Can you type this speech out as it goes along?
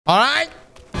All right.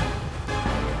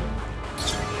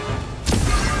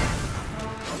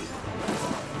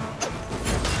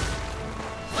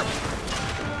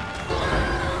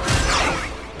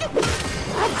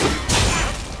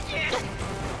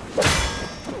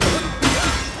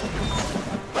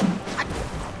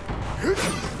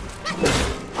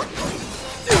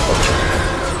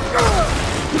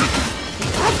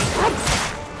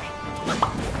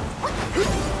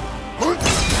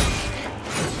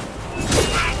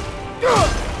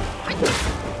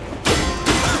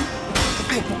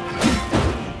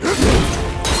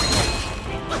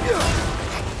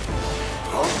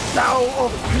 Thou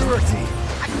of purity,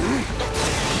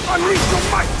 unleash your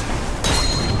might!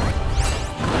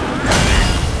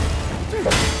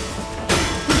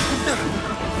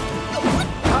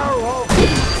 Power of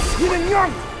Healing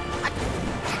Young!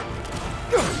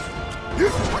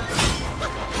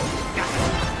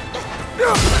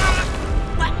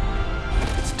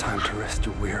 It's time to rest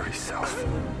your weary self.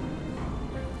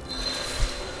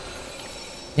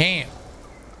 Damn.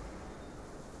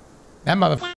 That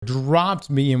motherfucker dropped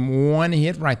me in one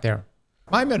hit right there.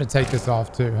 I'm gonna take this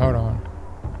off too. Hold on.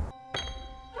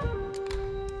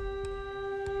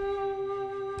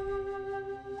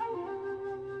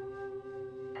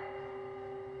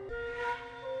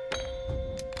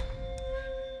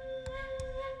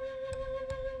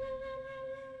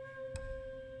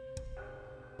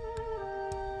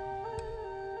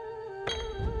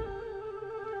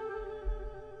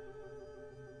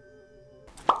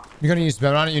 You're gonna use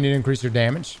spell on it, you need to increase your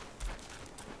damage.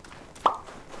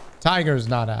 Tiger's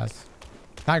not as.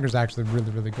 Tiger's actually really,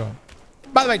 really good.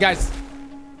 By the way, guys,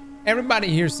 everybody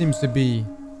here seems to be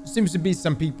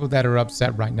some people that are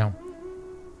upset right now.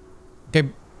 Okay.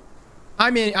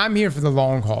 I'm here for the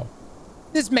long haul.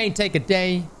 This may take a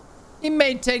day. It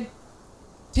may take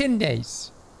 10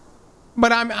 days.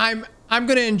 But I'm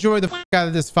gonna enjoy the fuck out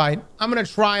of this fight. I'm gonna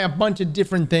try a bunch of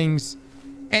different things.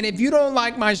 And if you don't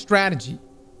like my strategy,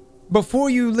 before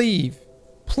you leave,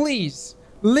 please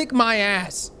lick my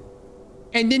ass.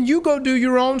 And then you go do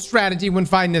your own strategy when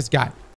fighting this guy.